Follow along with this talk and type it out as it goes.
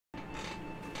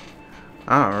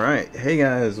Alright, hey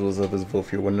guys, what's up, it's Volf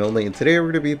here, one and only, and today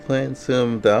we're going to be playing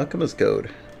some The Alchemist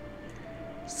Code.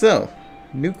 So,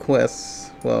 new quests,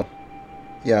 well,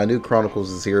 yeah, new Chronicles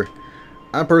is here.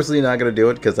 I'm personally not going to do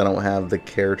it because I don't have the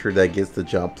character that gets the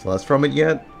job plus from it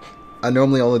yet. I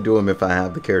normally only do them if I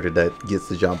have the character that gets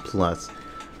the job plus.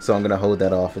 So I'm going to hold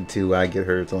that off until I get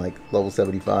her to like level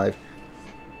 75.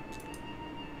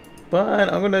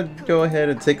 But I'm going to go ahead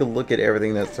and take a look at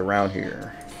everything that's around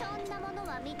here.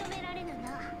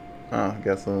 Oh,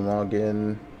 got some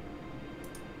login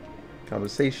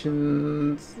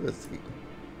conversations. Let's see.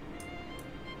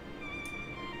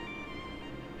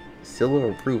 Seal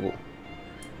of approval.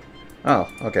 Oh,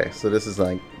 okay. So this is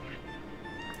like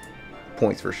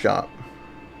points for shop.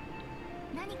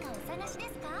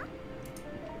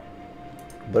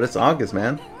 But it's August,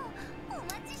 man.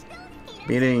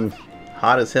 Meaning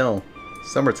hot as hell.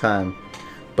 Summertime.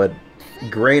 But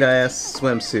great ass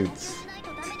swimsuits.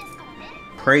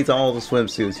 Praise all the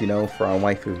swimsuits, you know, for our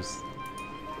waifus.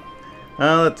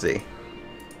 Let's see.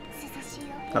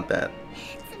 Not that.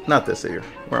 Not this here.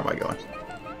 Where am I going?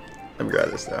 Let me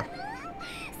grab this though.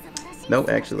 No,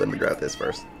 actually, let me grab this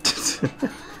first.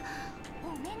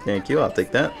 Thank you, I'll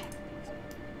take that.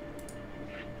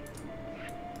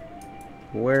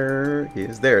 Where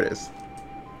is... There it is.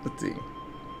 Let's see.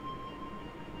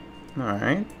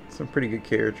 Alright, some pretty good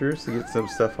characters to get some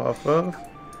stuff off of.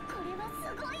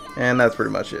 And that's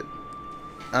pretty much it.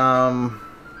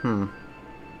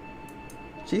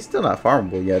 She's still not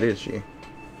farmable yet, is she?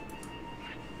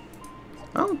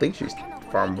 I don't think she's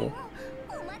farmable.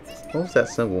 What was that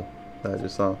symbol that I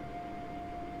just saw?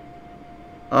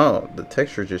 Oh, the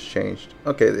texture just changed.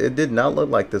 Okay, it did not look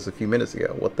like this a few minutes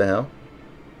ago. What the hell?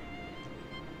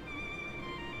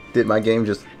 Did my game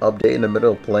just update in the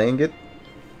middle of playing it?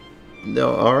 No,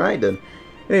 alright then.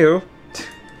 Anywho.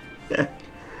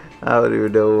 I don't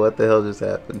even know what the hell just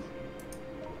happened.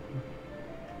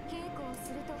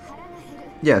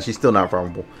 Yeah, she's still not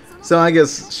farmable. So I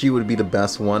guess she would be the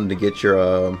best one to get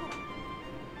your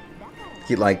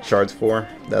get like shards for,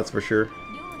 that's for sure.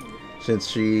 Since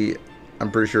she,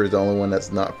 I'm pretty sure, is the only one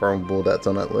that's not farmable that's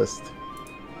on that list.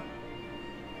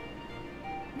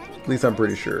 At least I'm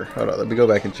pretty sure. Hold on, let me go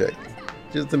back and check.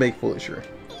 Just to make fully sure.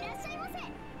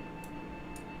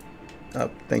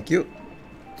 Thank you.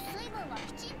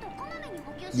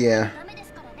 Yeah.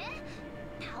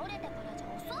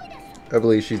 I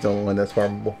believe she's the only one that's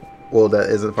farmable. Well, that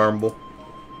isn't farmable.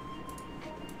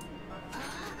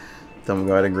 So I'm gonna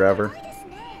go ahead and grab her.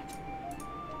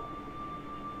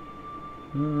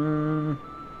 I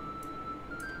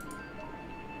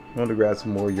want to grab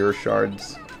some more your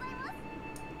shards.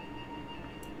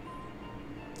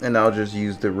 And I'll just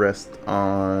use the rest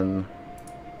on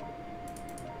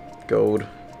gold.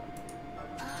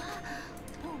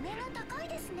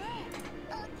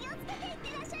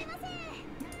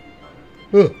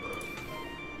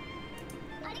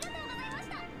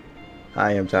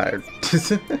 I am tired.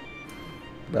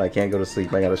 But I can't go to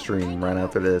sleep. I gotta stream right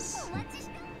after this.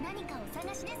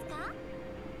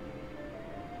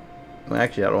 Well,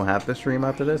 actually, I don't have to stream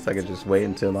after this. I could just wait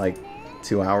until like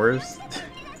 2 hours.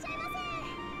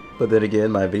 But then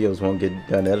again, my videos won't get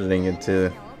done editing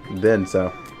until then,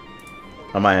 so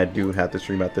I might do have to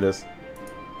stream after this.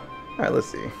 Alright,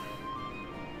 let's see.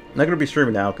 I'm not gonna be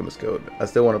streaming the Alchemist Code. I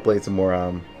still want to play some more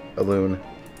LUL.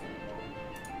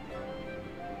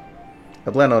 I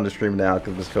plan on just streaming the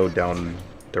Alchemist Code down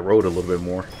the road a little bit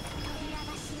more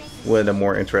when a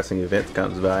more interesting event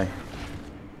comes by.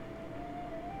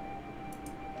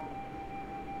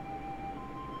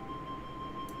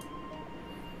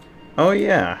 Oh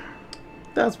yeah,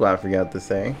 that's what I forgot to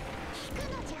say.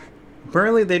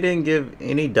 Apparently they didn't give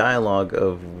any dialogue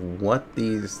of what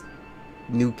these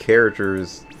new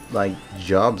characters' like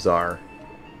jobs are.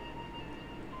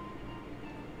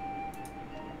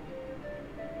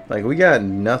 Like, we got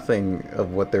nothing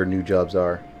of what their new jobs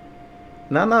are.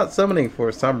 And I'm not summoning for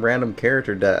some random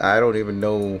character that I don't even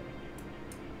know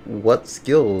what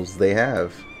skills they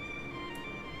have.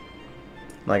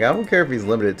 Like, I don't care if he's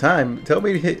limited time. Tell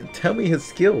me his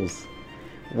skills.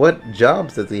 What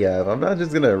jobs does he have? I'm not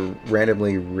just gonna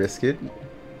randomly risk it.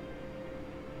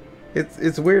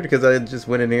 It's weird because I just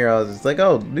went in here. I was just like,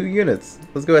 oh, new units.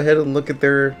 Let's go ahead and look at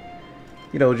their,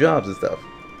 you know, jobs and stuff.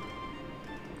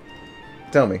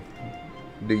 Tell me,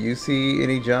 do you see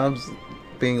any jobs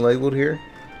being labeled here?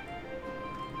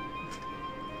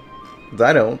 'Cause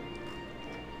I don't.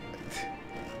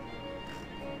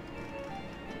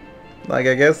 Like,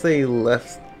 I guess they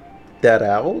left that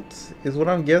out, is what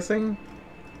I'm guessing.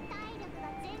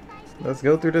 Let's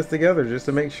go through this together just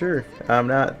to make sure I'm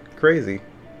not crazy.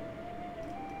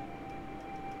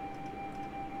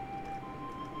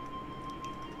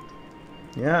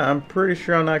 Yeah, I'm pretty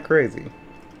sure I'm not crazy.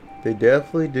 They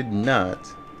definitely did not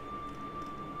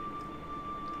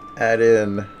add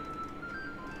in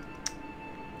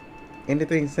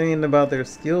anything saying about their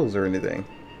skills or anything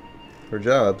for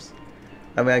jobs.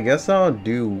 I mean, I guess I'll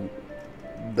do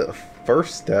the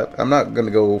first step. I'm not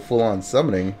gonna go full on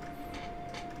summoning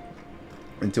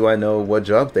until I know what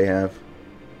job they have.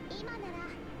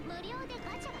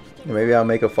 Maybe I'll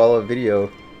make a follow-up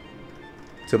video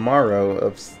tomorrow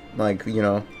of, like, you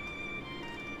know,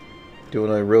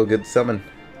 doing a real good summon.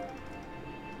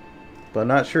 But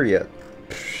not sure yet.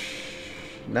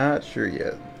 Not sure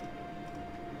yet.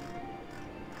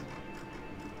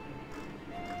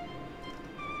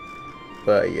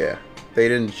 But yeah, they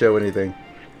didn't show anything.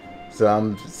 So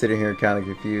I'm sitting here kind of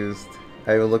confused.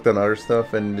 I even looked on other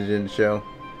stuff and it didn't show.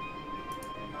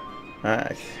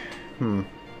 Alright.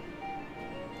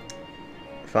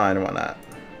 Fine, why not?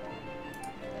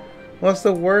 What's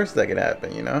the worst that can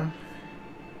happen, you know?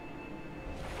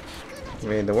 I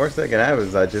mean, the worst that can happen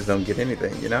is I just don't get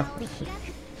anything, you know?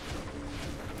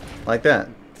 Like that.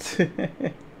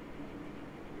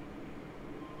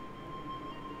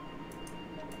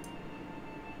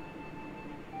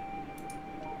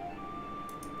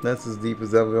 That's as deep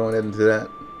as I'm going into that.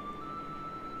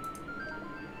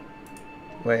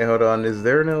 Wait, hold on. Is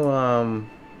there no,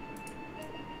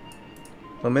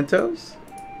 mementos?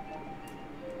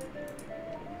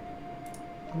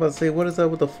 I'm about to say, what is up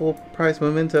with the full price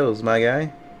mementos, my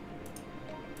guy?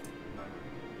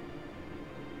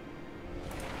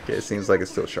 Okay, it seems like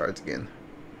it's still shards again.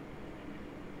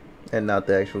 And not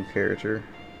the actual character.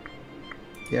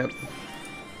 Yep.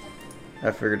 I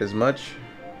figured as much.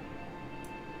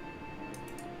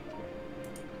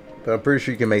 But I'm pretty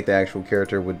sure you can make the actual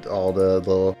character with all the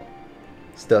little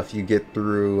stuff you get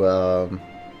through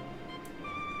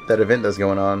that event that's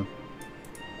going on.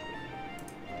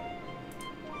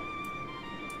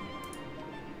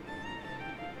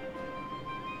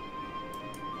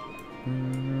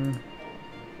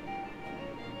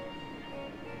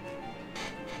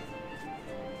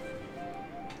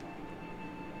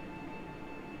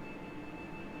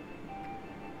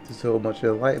 Just a whole bunch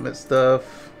of enlightenment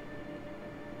stuff.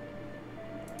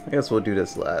 I guess we'll do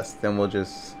this last, then we'll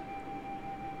just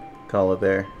call it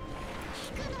there.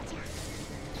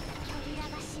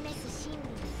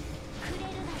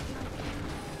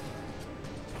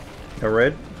 A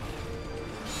red?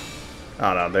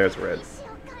 Oh no, there's red.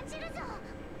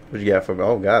 What'd you got from?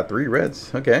 Oh god, 3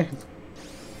 reds. Okay.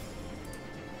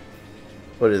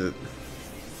 What is it?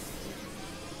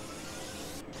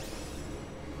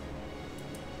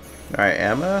 Alright,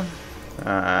 Emma.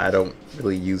 I don't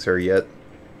really use her yet.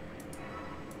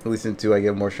 At least until I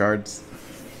get more shards.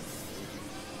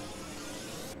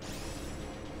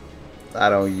 I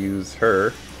don't use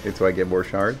her until I get more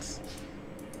shards.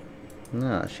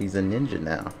 Nah, she's a ninja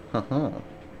now.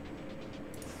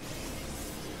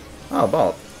 Oh,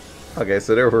 ball. Okay,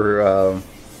 so there were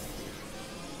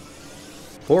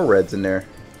 4 reds in there.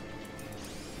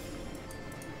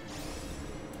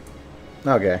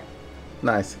 Okay,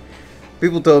 nice.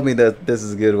 People told me that this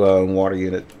is a good water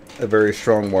unit. A very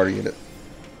strong water unit.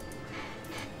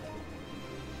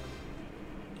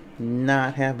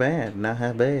 Not half bad. Not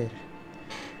half bad.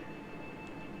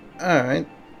 Alright.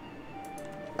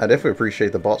 I definitely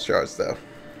appreciate the boss shards though.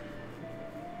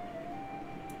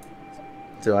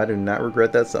 So I do not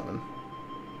regret that summon.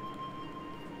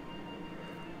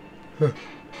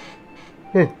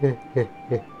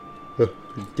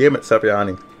 Damn it, stop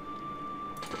yawning.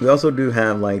 We also do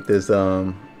have like this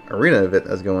arena event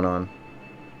that's going on.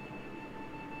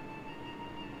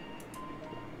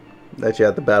 That you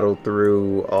have to battle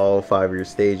through all 5 of your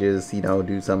stages, you know,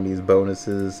 do some of these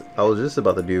bonuses. I was just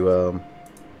about to do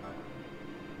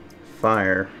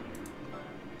fire.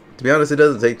 To be honest, it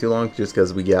doesn't take too long just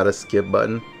because we got a skip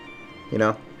button, you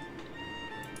know.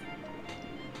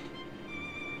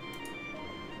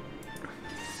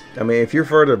 I mean, if you're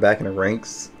further back in the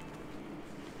ranks,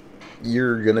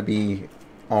 you're gonna be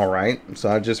alright. So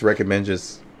I just recommend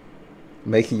just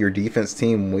making your defense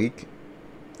team weak.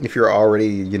 If you're already,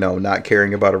 you know, not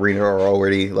caring about arena or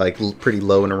already like pretty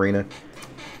low in arena,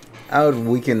 I would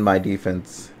weaken my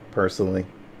defense personally.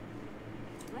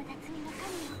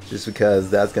 Just because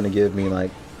that's gonna give me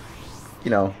like,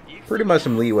 you know, pretty much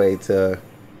some leeway to.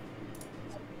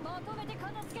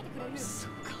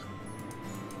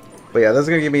 But yeah, that's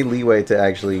gonna give me leeway to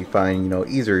actually find, you know,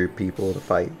 easier people to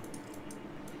fight.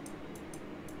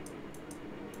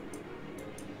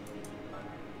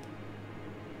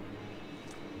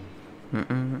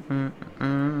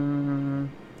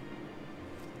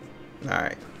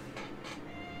 Alright.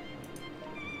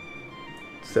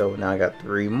 So now I got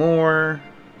 3 more.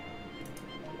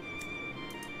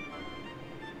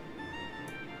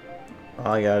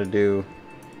 All I gotta do.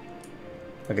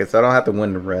 Okay, so I don't have to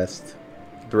win the rest.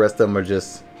 The rest of them are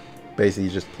just basically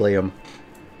just play them.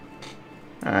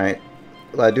 Alright.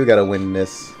 Well, I do gotta win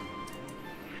this.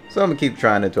 So I'm gonna keep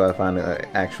trying until I find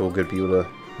actual good people to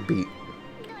beat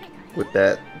with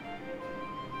that.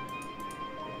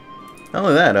 Not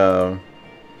only that,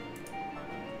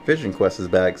 Vision Quest is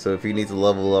back, so if you need to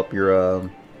level up your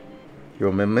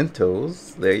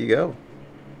mementos, there you go.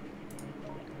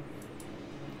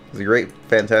 It's a great,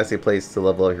 fantastic place to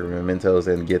level up your mementos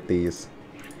and get these.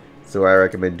 So I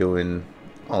recommend doing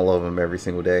all of them every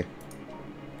single day.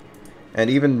 And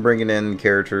even bringing in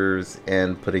characters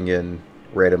and putting in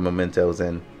random mementos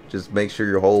in. Just make sure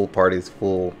your whole party is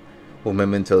full with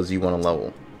mementos you want to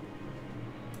level.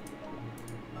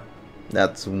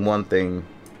 That's one thing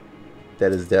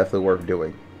that is definitely worth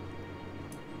doing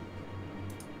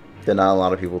that not a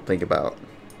lot of people think about.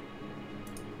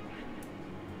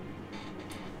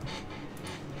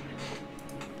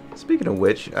 Speaking of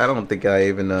which, I don't think I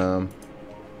even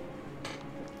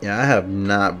yeah, I have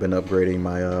not been upgrading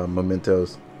my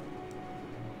mementos.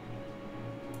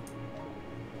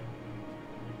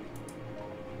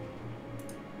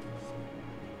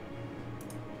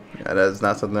 Yeah, that's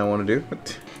not something I want to do.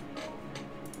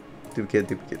 Duplicate,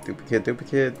 duplicate, duplicate,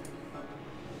 duplicate.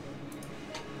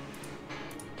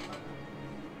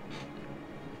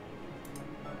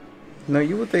 No,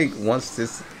 you would think once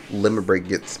this limit break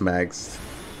gets maxed,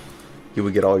 you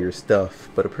would get all your stuff,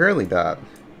 but apparently not.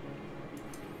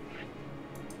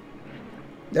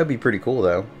 That'd be pretty cool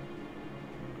though.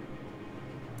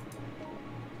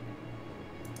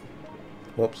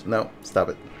 Whoops, no, stop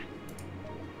it.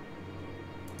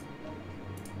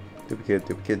 Duplicate,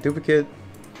 duplicate, duplicate.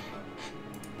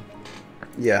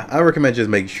 Yeah, I recommend just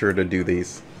making sure to do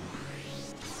these.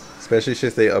 Especially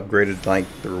since they upgraded like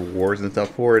the rewards and stuff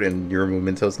for it, and your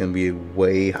memento is gonna be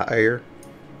way higher.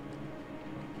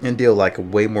 And deal like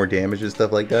way more damage and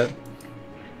stuff like that.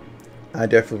 I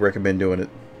definitely recommend doing it.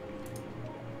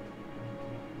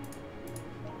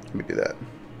 Let me do that.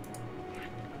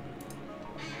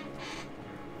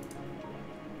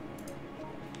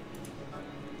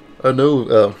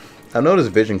 I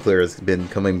noticed Vision Clear has been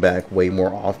coming back way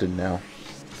more often now.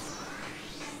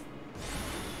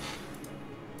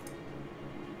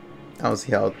 I don't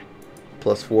see how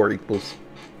 +4 equals.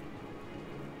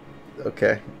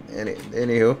 Okay.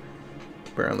 Anywho,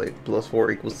 apparently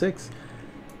 +4 equals 6.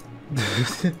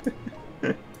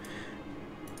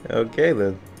 Okay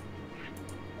then.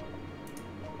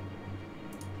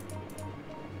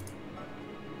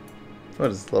 What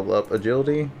does this level up?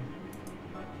 Agility?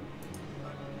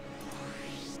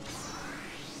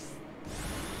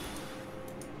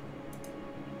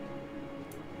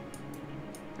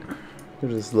 What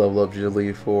does this level up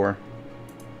agility for?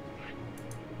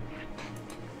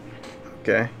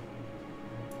 Okay.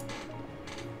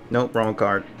 Nope, wrong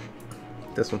card.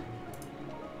 This one.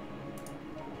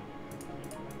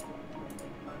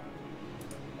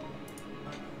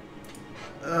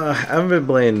 I haven't been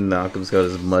playing Alchemist Code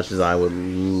as much as I would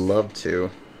love to.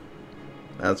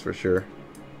 That's for sure.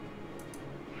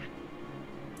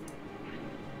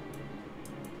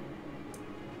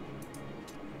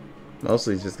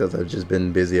 Mostly just because I've just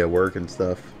been busy at work and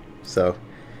stuff. So,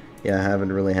 yeah, I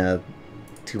haven't really had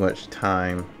too much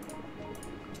time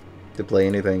to play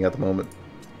anything at the moment.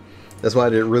 That's why I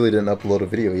really didn't upload a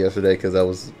video yesterday, because I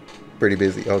was pretty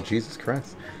busy. Oh, Jesus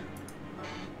Christ.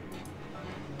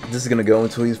 This is going to go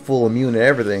until he's full immune to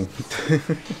everything.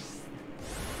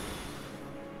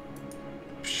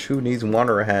 Who needs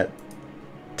Wanderer hat?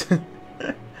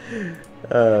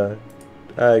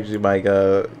 I actually might,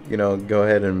 you know, go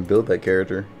ahead and build that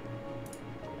character.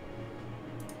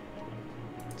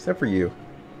 Except for you.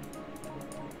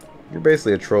 You're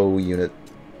basically a troll unit.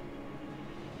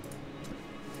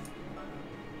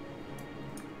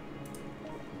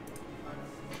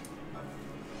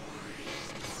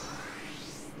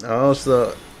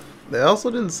 Also, they also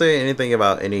didn't say anything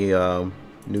about any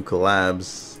new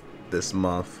collabs this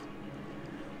month.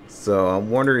 So I'm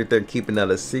wondering if they're keeping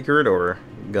that a secret or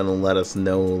gonna let us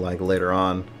know like later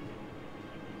on.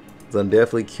 So I'm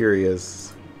definitely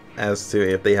curious as to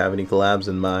if they have any collabs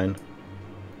in mind.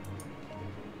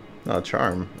 Oh,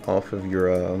 charm off of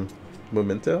your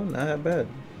memento, not that bad,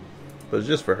 but it's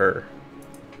just for her.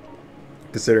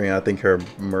 Considering I think her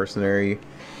mercenary,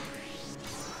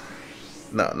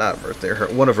 no, not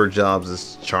mercenary. One of her jobs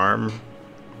is charm.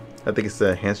 I think it's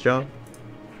a enhanced job.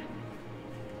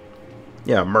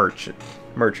 Yeah, merchant.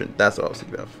 Merchant, that's what I was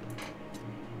thinking of.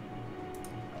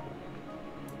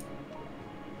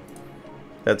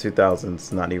 That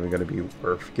 2000's not even going to be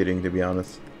worth getting, to be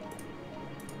honest.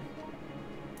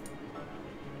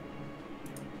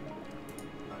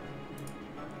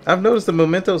 I've noticed the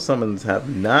memento summons have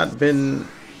not been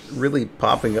really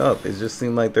popping up. It just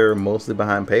seemed like they're mostly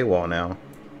behind paywall now.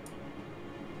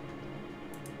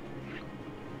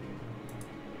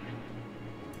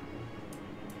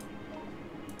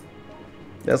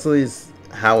 That's at least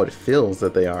how it feels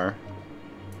that they are.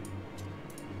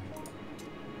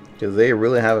 Because they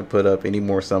really haven't put up any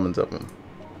more summons of them.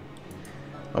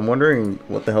 I'm wondering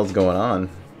what the hell's going on.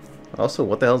 Also,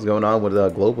 what the hell's going on with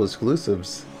global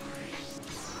exclusives?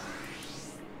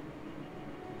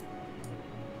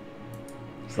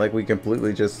 It's like we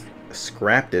completely just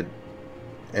scrapped it.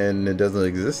 And it doesn't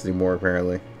exist anymore,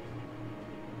 apparently.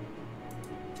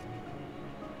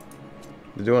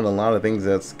 They're doing a lot of things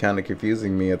that's kind of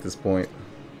confusing me at this point.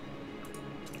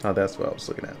 Oh, that's what I was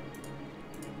looking at.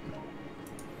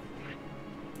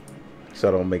 So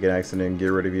I don't make an accident and get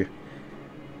rid of you.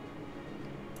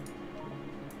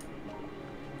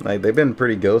 Like, they've been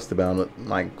pretty ghost about it,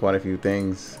 like quite a few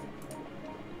things.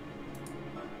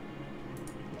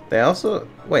 They also,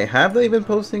 wait, have they been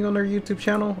posting on their YouTube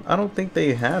channel? I don't think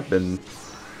they have been,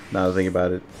 now that I think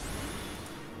about it.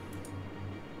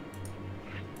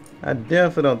 I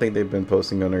definitely don't think they've been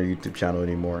posting on their YouTube channel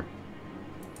anymore.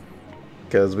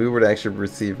 Because we would actually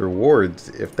receive rewards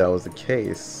if that was the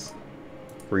case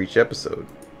for each episode.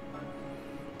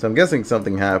 So I'm guessing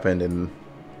something happened and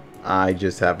I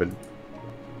just haven't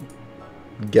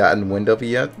gotten wind of it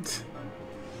yet.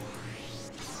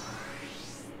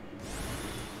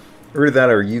 Or that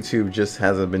our YouTube just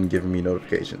hasn't been giving me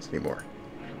notifications anymore.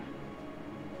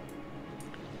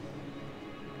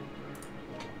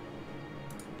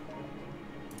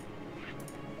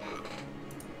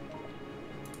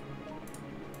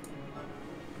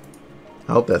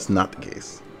 I hope that's not the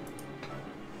case.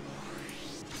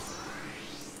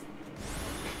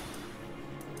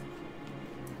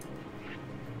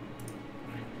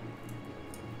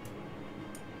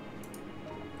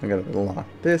 I gotta lock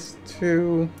this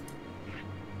too.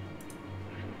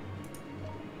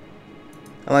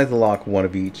 I like to lock one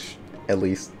of each, at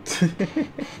least.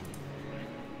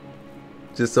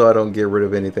 Just so I don't get rid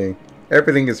of anything.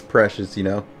 Everything is precious, you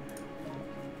know.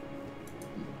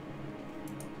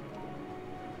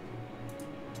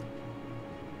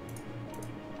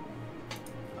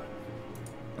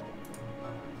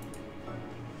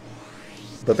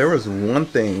 But there was one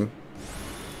thing,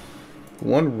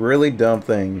 one really dumb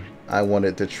thing I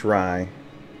wanted to try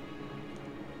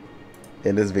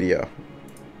in this video.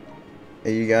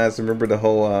 And you guys remember the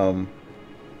whole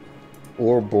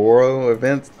Ouroboros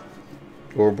event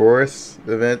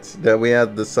that we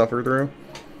had to suffer through?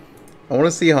 I want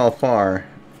to see how far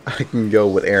I can go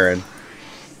with Eren.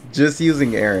 Just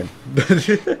using Eren.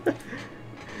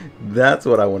 That's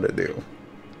what I want to do.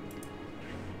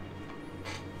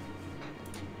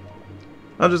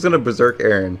 I'm just going to berserk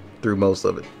Eren through most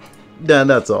of it. Yeah,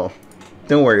 that's all.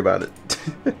 Don't worry about it.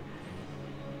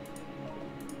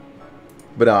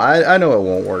 But no, I know it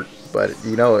won't work. But,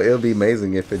 you know, it would be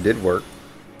amazing if it did work.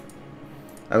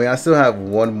 I mean, I still have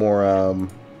one more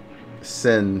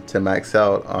sin to max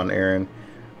out on Eren.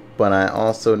 But I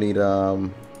also need...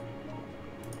 I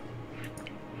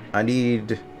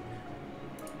need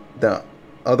the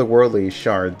otherworldly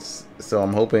shards. So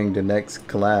I'm hoping the next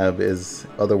collab is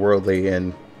otherworldly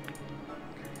and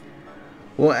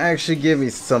will actually give me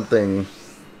something.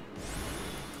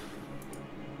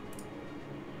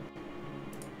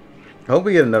 I hope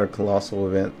we get another colossal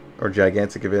event or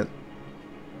gigantic event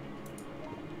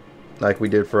like we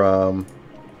did for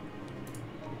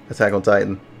Attack on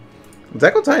Titan.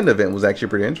 Attack on Titan event was actually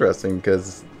pretty interesting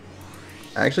because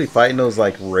actually fighting those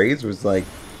like raids was like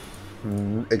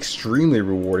extremely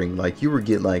rewarding. Like you were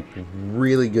getting like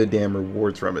really good damn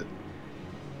rewards from it,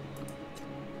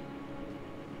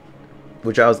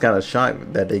 which I was kind of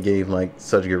shocked that they gave like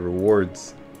such good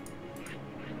rewards.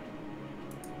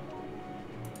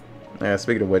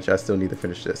 Speaking of which, I still need to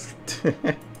finish this.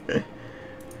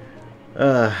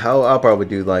 I'll probably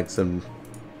do like some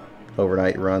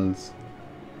overnight runs,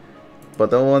 but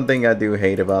the one thing I do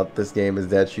hate about this game is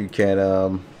that you can't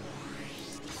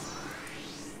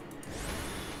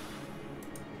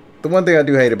the one thing I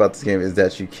do hate about this game is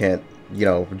that you can't, you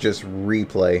know, just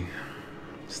replay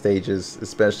stages,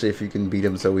 especially if you can beat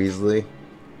them so easily.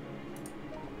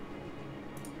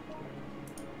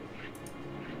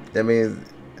 I mean,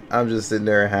 I'm just sitting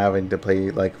there having to pay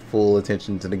like full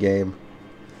attention to the game.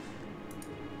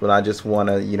 But I just want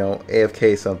to, you know,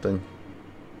 AFK something.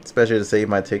 Especially to save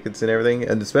my tickets and everything.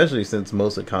 And especially since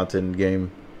most of the content in the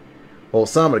game Well,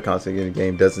 some of the content in the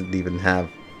game doesn't even have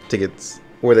tickets,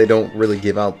 or they don't really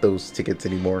give out those tickets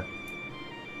anymore.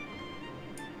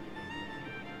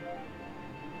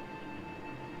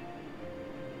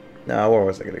 Now, where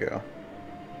was I gonna go?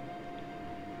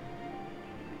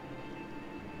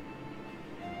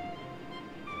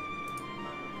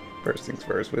 First things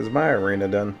first, was my arena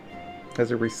done?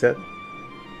 Has it reset?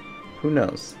 Who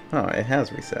knows? Oh, it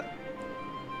has reset.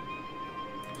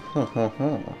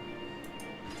 Oh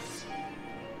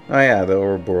yeah, the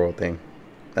Ouroboros thing.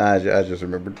 I just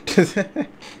remembered.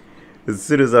 As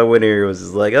soon as I went here, it was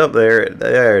just like, oh,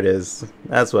 there it is.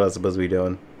 That's what I was supposed to be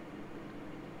doing.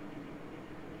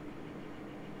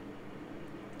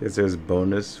 Guess there's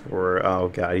bonus for, oh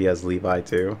god, he has Levi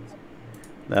too.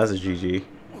 That's a GG.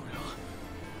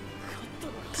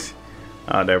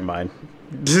 Oh, never mind.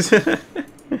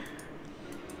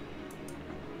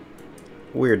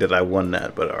 Weird that I won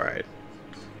that, but alright.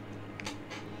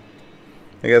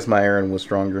 I guess my Eren was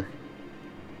stronger.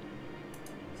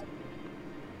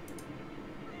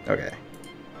 Okay.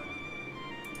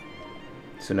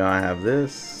 So now I have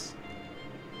this.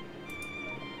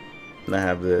 And I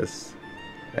have this.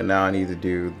 And now I need to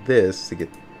do this to get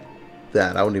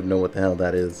that. I don't even know what the hell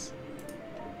that is.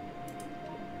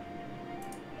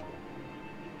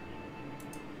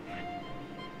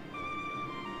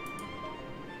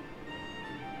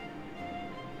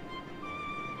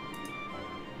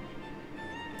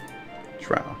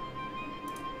 Trial.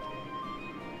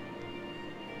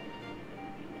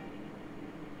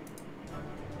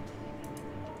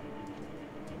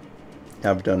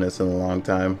 I've done this in a long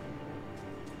time.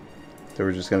 So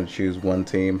we're just going to choose one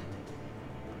team.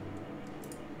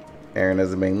 Eren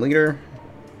as the main leader.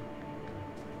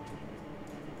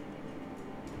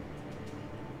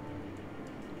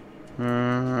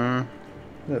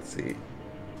 Let's see.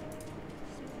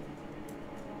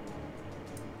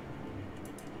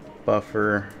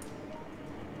 Buffer.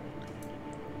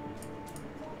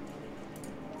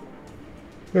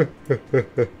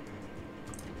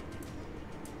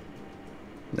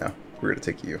 No, we're going to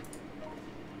take you.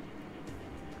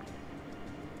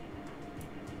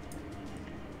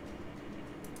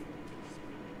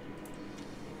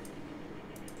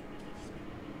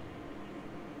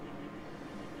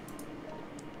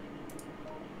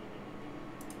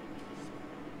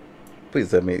 Please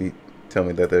tell me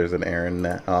that there's an Eren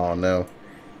that. Oh no.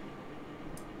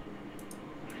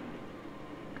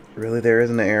 Really, there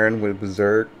isn't an Eren with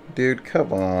Berserk? Dude,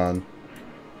 come on.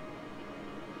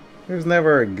 There's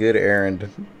never a good Eren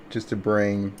just to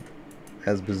bring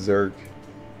as Berserk.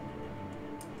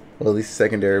 Well, at least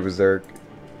secondary Berserk.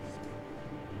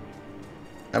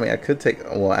 I mean, I could take.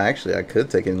 Well, actually, I could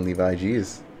take in Levi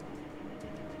G's.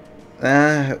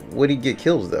 Would he get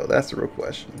kills though? That's the real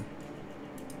question.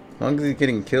 As long as he's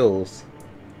getting kills,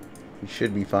 he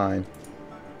should be fine.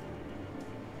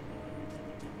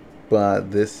 But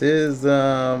this is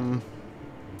a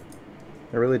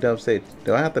really dumb stage.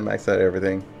 Do I have to max out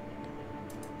everything?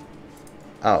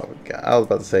 Oh god, I was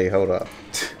about to say, hold up.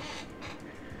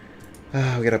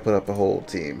 We gotta put up a whole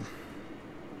team.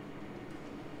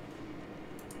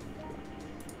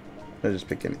 I'll just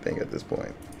pick anything at this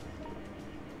point.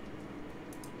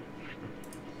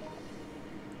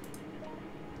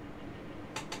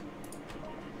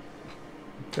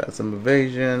 Got some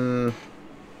evasion.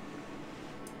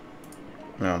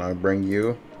 I don't know, bring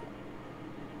you.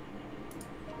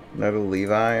 Another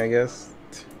Levi, I guess.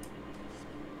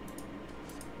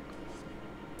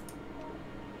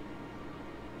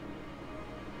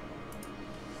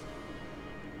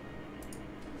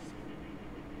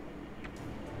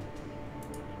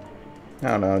 I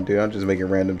don't know, dude. I'm just making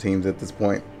random teams at this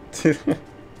point. Just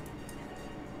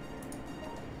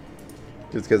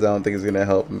because I don't think it's going to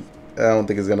help. I don't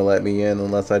think it's going to let me in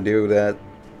unless I do that.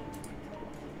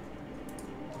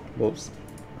 Whoops.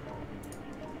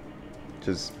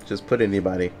 Just put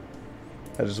anybody.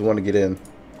 I just want to get in.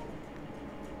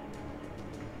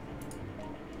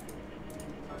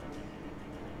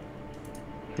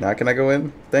 Now can I go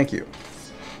in? Thank you.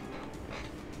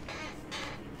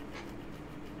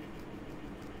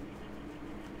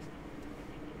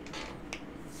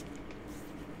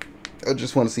 I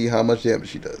just want to see how much damage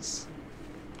she does.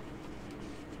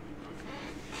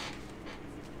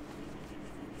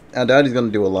 I doubt he's going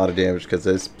to do a lot of damage because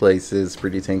this place is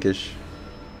pretty tankish.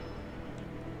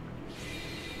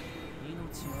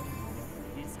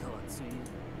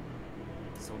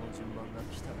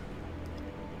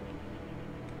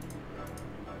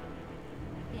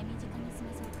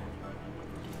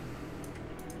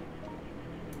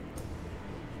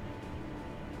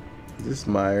 Is this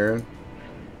my Eren?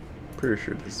 Pretty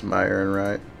sure this is my Eren,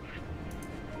 right?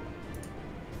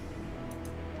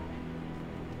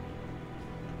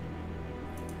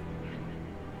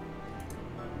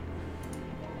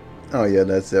 Oh yeah,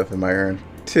 that's definitely my Eren.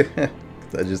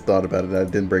 I just thought about it. I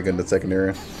didn't bring in the second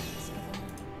Eren.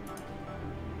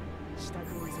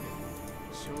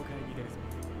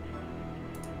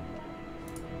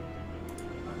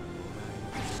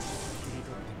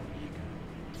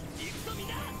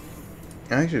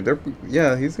 Actually,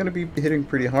 yeah, he's gonna be hitting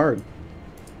pretty hard.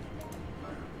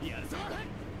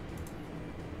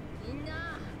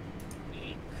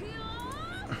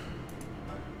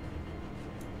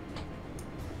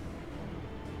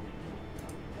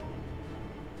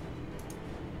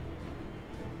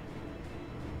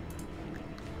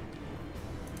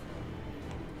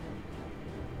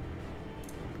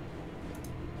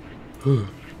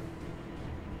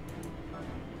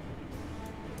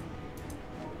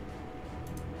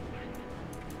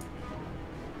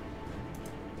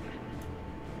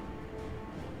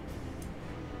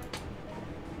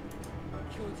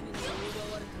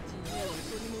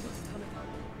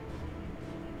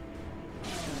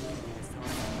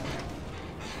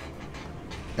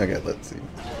 Okay, let's see.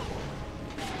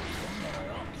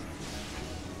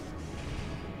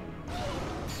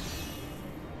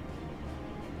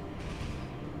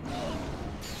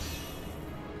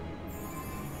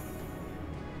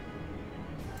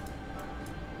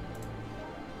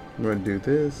 I'm gonna do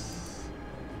this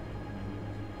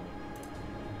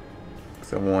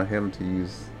because I want him to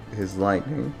use his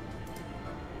lightning.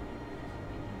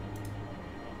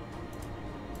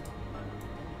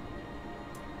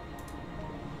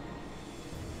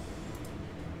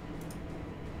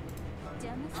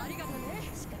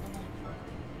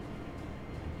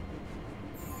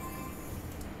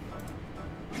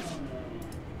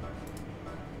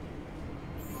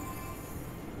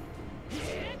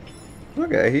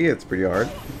 Okay, he hits pretty hard.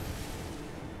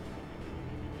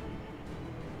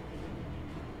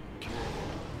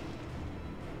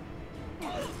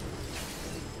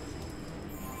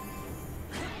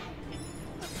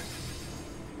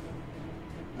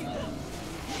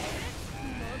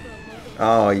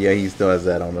 Oh yeah, he still has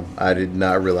that on him. I did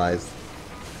not realize.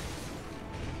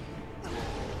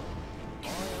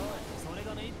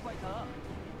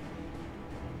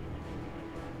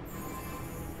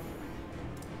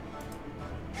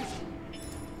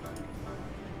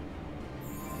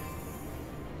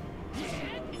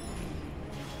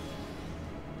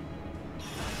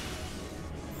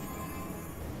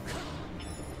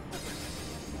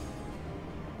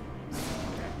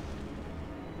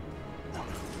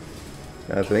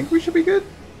 I think we should be good.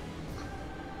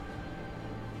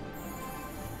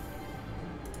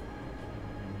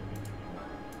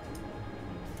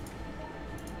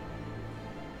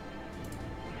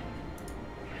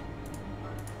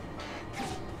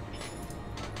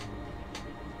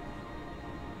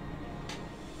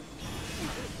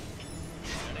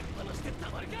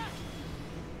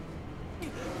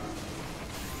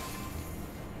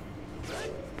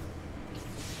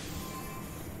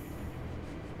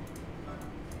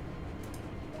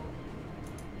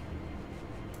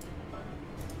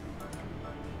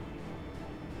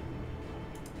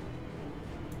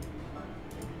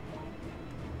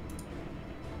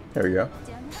 There we go.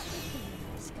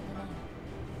 As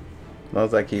long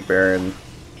as I keep Eren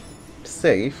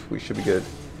safe, we should be good.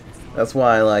 That's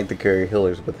why I like to carry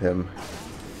healers with him.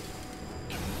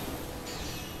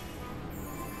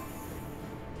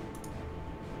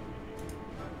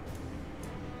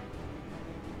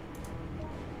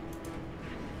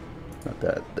 Not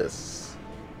that, this.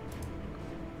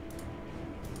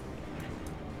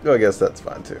 Oh, I guess that's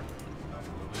fine too.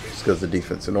 Just because the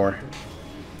defense ignore.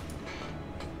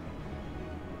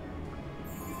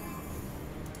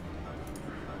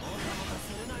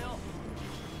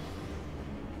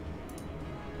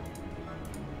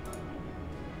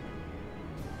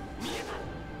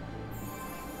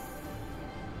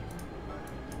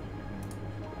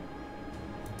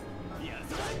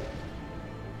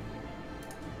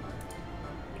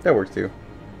 That works too.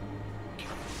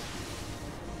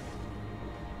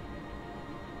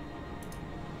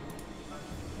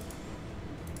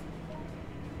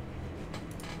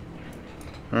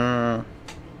 I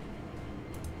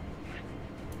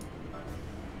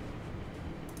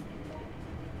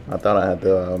thought I had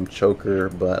the choker,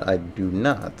 but I do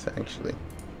not, actually.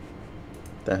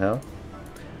 What the hell?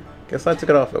 Guess I took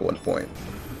it off at one point.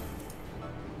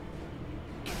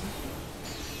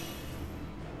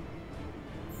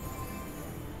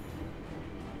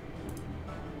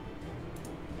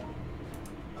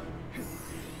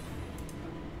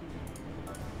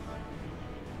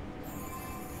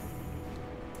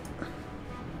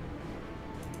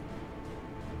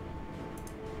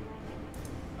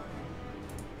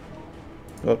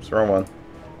 Oops, wrong one.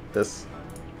 This.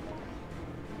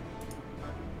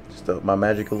 Just up my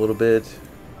magic a little bit.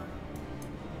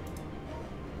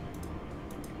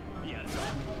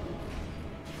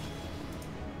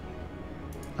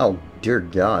 Oh dear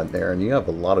God, Eren, you have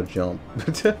a lot of jump. I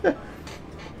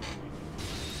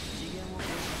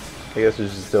guess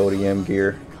it's just ODM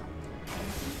gear.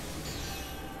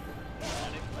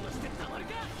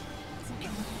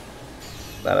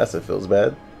 Nah, that's it feels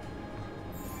bad.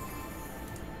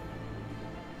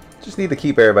 Just need to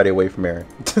keep everybody away from Eren.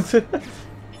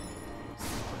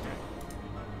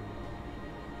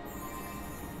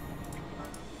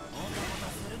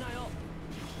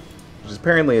 Which is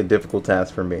apparently a difficult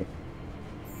task for me.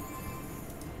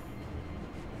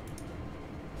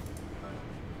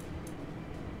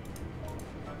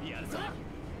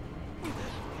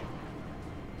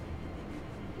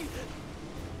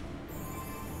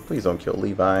 Please don't kill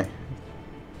Levi.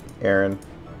 Eren.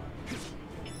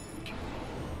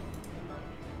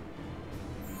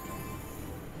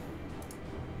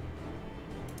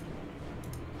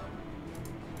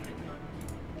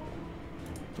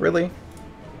 Really? I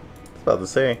was about to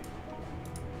say.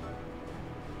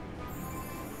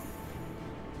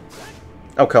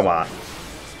 Oh, come on.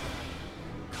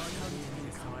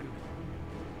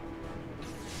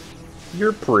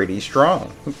 You're pretty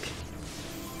strong.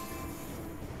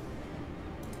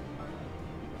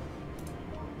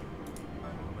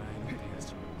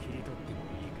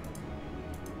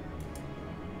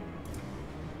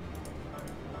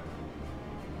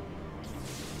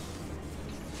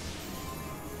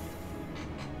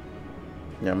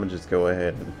 Yeah, I'm gonna just go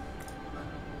ahead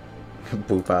and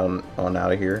boop on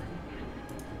out of here.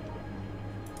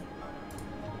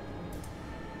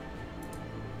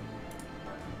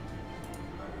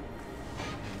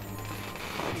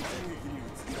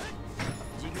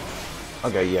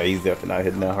 Okay, yeah, he's definitely not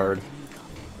hitting that hard.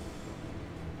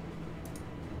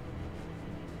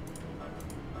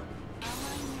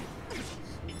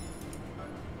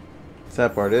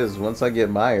 Sad part is, once I get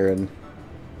Eren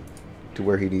to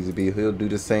where he needs to be, he'll do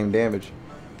the same damage.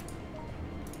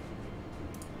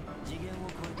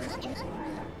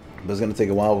 But it's gonna take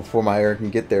a while before Eren can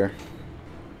get there.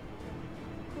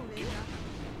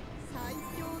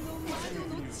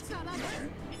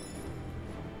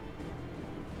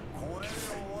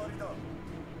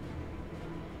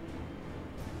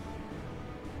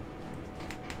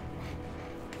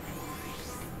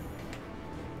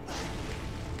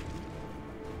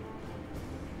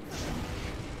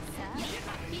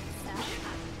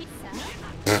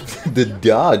 The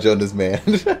dodge on this man.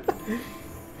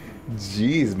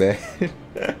 Jeez, man.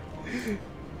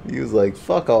 He was like,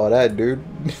 fuck all that, dude.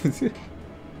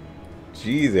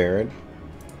 Jeez, Eren.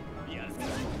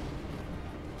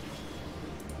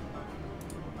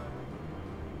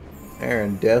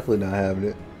 Eren definitely not having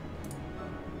it.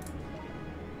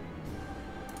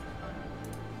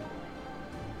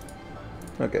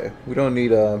 Okay, we don't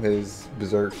need his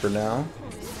berserk for now.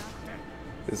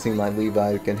 It seems like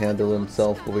Levi can handle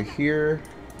himself over here.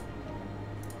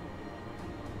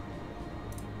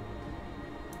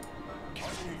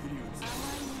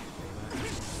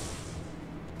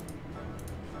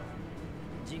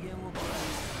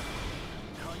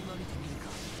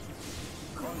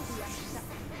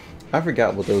 I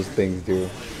forgot what those things do.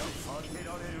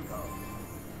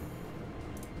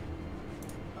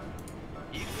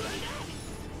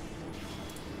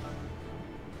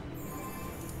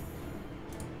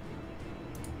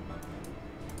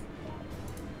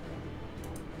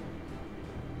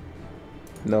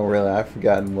 No, really, I've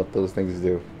forgotten what those things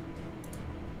do.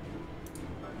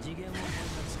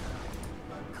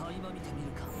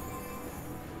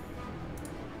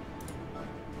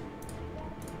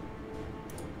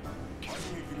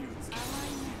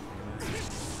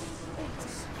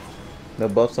 No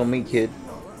buffs on me, kid.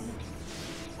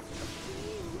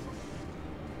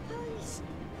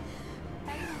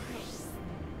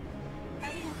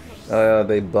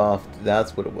 They buffed.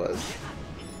 That's what it was.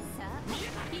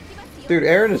 Dude,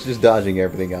 Eren is just dodging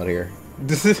everything out here.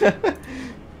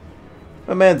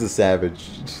 My man's a savage.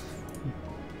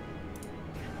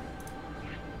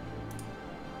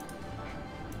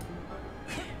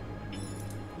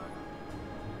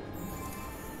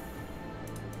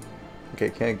 Okay,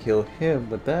 can't kill him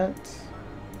with that.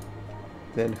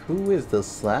 Then who is the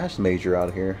slash major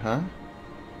out here, huh?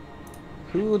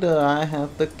 Who do I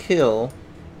have to kill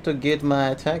to get my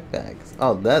attack back?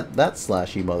 Oh, that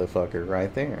slashy motherfucker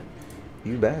right there.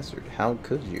 You bastard. How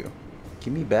could you?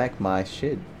 Give me back my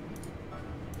shit.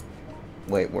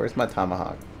 Wait, where's my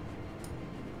tomahawk?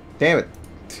 Damn it.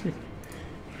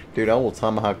 Dude, I will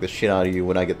tomahawk the shit out of you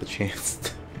when I get the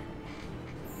chance.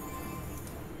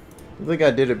 I think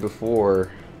I did it before.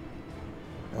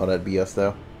 All that BS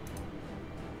though.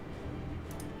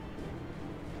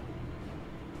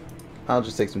 I'll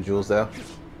just take some jewels though.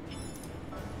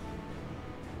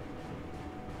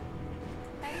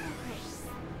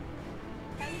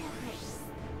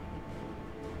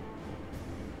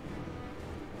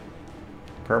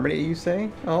 Permanent, you say?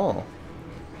 Oh.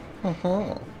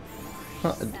 Uh-huh.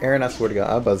 Huh. Eren, I swear to God,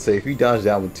 I'm about to say, if you dodge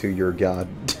that one too, you're a god.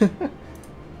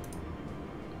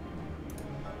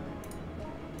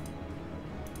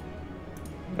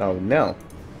 Oh no.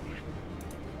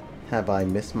 Have I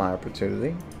missed my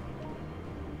opportunity?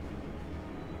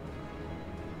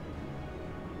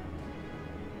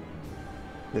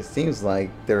 It seems like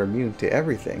they're immune to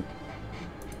everything.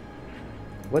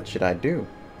 What should I do?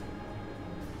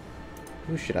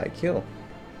 Who should I kill?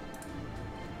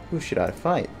 Who should I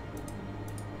fight?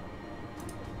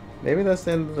 Maybe that's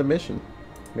the end of the mission.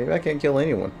 Maybe I can't kill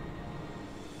anyone.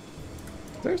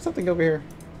 Is there something over here?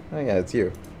 Oh yeah, it's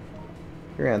you.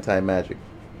 You're anti-magic.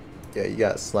 Yeah, you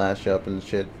got slash up and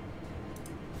shit.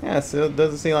 Yeah, so it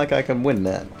doesn't seem like I can win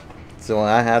that. So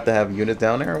I have to have units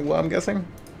down there, well, I'm guessing?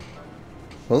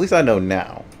 Well, at least I know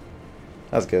now.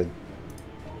 That's good.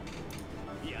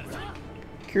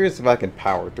 Curious if I can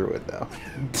power through it, though.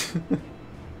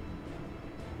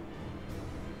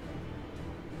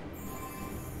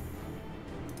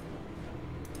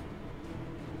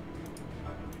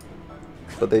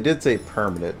 But they did say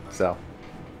permanent, so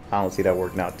I don't see that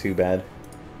working out too bad.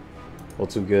 Well,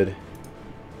 too good.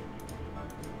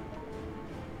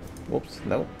 Whoops,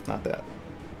 nope, not that.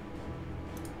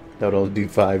 That would only do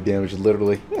 5 damage,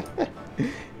 literally.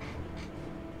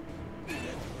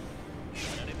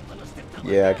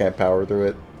 Yeah, I can't power through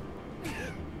it.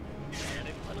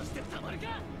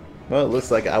 Well, it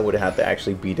looks like I would have to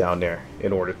actually be down there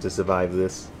in order to survive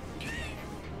this.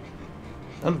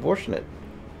 Unfortunate.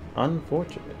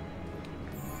 Unfortunate.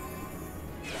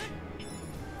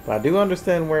 But I do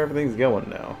understand where everything's going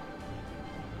now.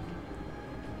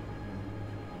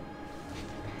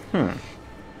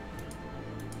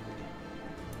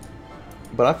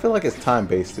 But I feel like it's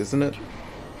time-based, isn't it?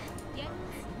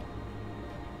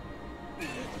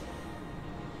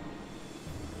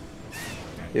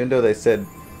 Even though they said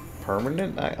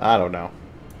permanent? I don't know.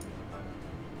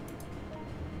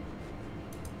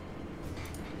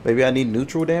 Maybe I need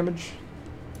neutral damage?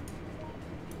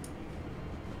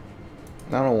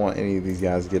 I don't want any of these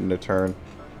guys getting a turn.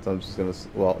 So I'm just gonna...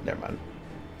 Well, never mind.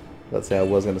 Let's say I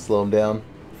was gonna slow them down.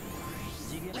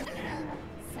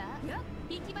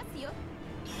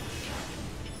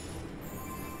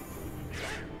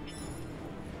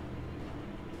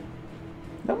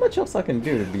 Not much else I can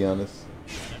do, to be honest.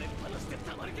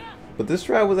 But this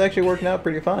strat was actually working out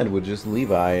pretty fine with just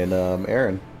Levi and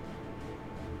Eren.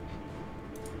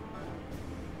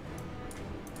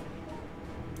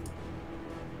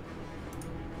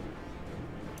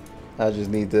 I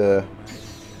just need to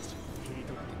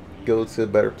go to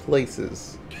better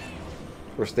places.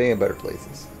 Or stay in better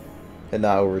places. And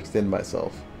not overextend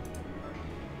myself.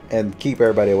 And keep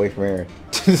everybody away from Eren.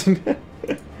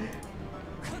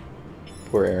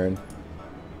 Poor Eren.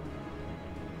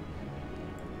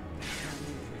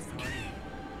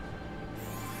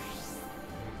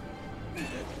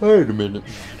 Wait a minute.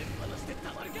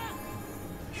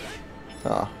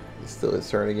 Ah, it's still his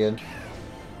turn again.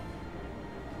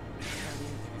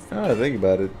 Oh, think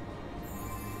about it.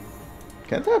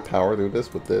 Can't I power through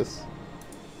this with this?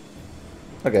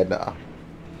 Okay, nah.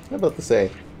 I'm about to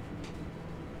say.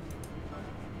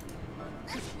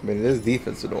 I mean, it is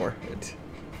defensive oriented.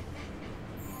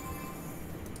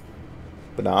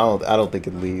 But no, I don't think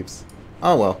it leaves.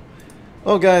 Oh well.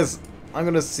 Well, guys, I'm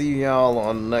gonna see y'all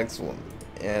on the next one.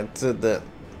 And to the...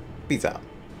 Peace out.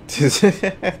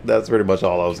 That's pretty much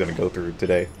all I was gonna go through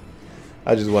today.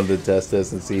 I just wanted to test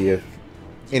this and see if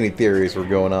any theories were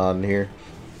going on here.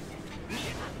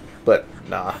 But,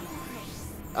 nah.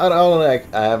 I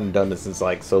haven't done this since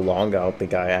like so long. I don't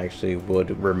think I actually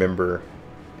would remember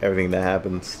everything that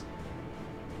happens.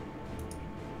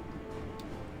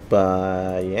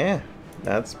 But, yeah.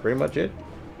 That's pretty much it.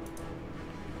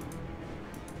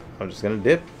 I'm just gonna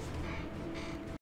dip.